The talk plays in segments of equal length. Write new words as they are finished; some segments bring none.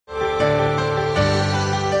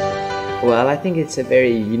Well, I think it's a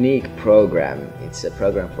very unique program. It's a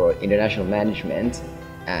program for international management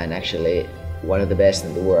and actually one of the best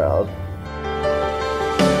in the world.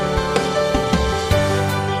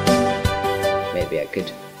 Maybe I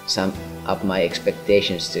could sum up my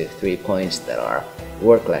expectations to 3 points that are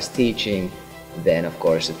world-class teaching, then of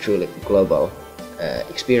course a truly global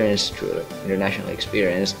experience, truly international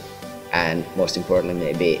experience, and most importantly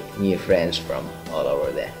maybe new friends from all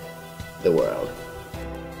over the world.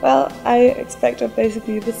 Well, I expected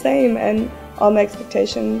basically the same, and all my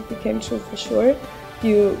expectations became true for sure.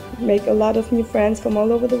 You make a lot of new friends from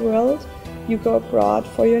all over the world. You go abroad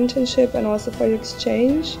for your internship and also for your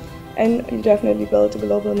exchange, and you definitely build a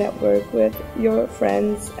global network with your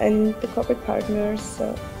friends and the corporate partners.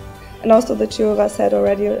 And also the two of us had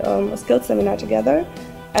already a skills seminar together,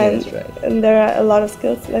 and, yeah, that's right. And there are a lot of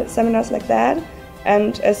skills seminars like that.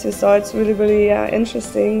 And as you saw, it's really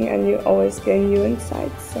interesting, and you always gain new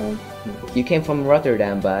insights. So. You came from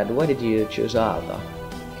Rotterdam, but why did you choose Aalto?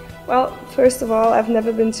 Well, first of all, I've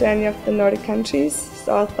never been to any of the Nordic countries,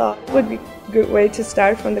 so I thought it would be a good way to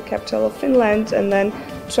start from the capital of Finland and then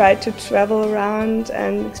try to travel around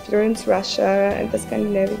and experience Russia and the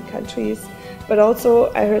Scandinavian countries. But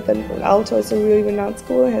also, I heard that Aalto is a really renowned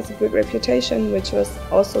school, it has a good reputation, which was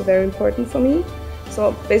also very important for me.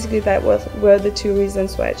 So basically that were the two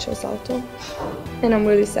reasons why I chose Aalto. And I'm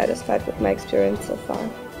really satisfied with my experience so far.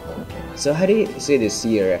 Okay. So how do you see this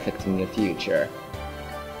year affecting your future?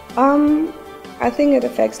 I think it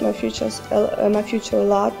affects my future a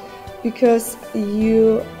lot, because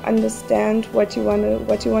you understand what you want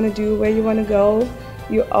to do, where you want to go.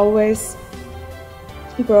 You always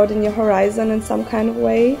broaden your horizon in some kind of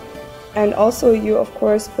way. And also you of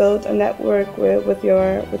course build a network with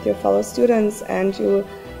your fellow students, and you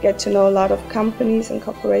get to know a lot of companies and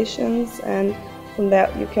corporations, and from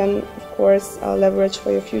that you can of course leverage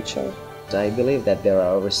for your future. I believe that there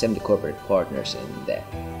are over 70 corporate partners in the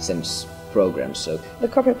CEMS program. So the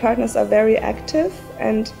corporate partners are very active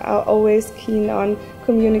and are always keen on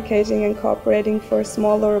communicating and cooperating for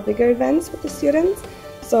smaller or bigger events with the students.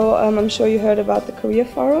 So I'm sure you heard about the Career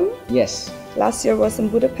Forum. Yes. Last year was in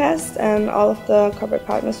Budapest, and all of the corporate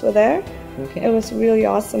partners were there. Okay. It was really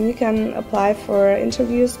awesome. You can apply for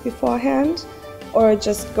interviews beforehand, or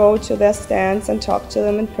just go to their stands and talk to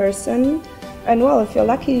them in person. And well, if you're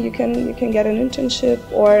lucky, you can get an internship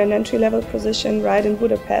or an entry-level position right in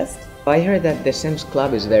Budapest. I heard that the CEMS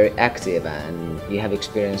Club is very active, and you have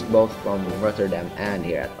experience both from Rotterdam and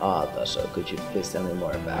here at Aalto. So could you please tell me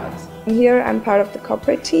more about it? Here I'm part of the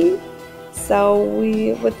corporate team. So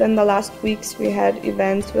within the last weeks, we had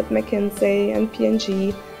events with McKinsey and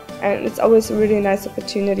P&G, and it's always a really nice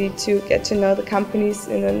opportunity to get to know the companies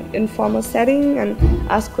in an informal setting and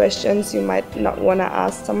ask questions you might not want to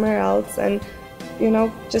ask somewhere else, and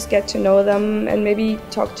just get to know them and maybe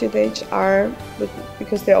talk to the HR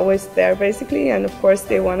because they're always there basically, and of course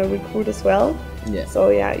they want to recruit as well. Yeah. So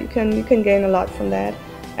yeah, you can gain a lot from that.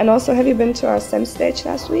 And also, have you been to our CEMS stage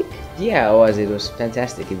last week? Yeah, I was. It was a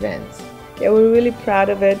fantastic event. Yeah, we're really proud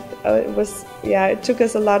of it. It took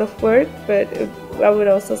us a lot of work, but I would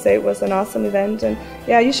also say it was an awesome event. And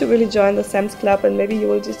yeah, you should really join the CEMS Club, and maybe you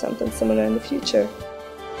will do something similar in the future.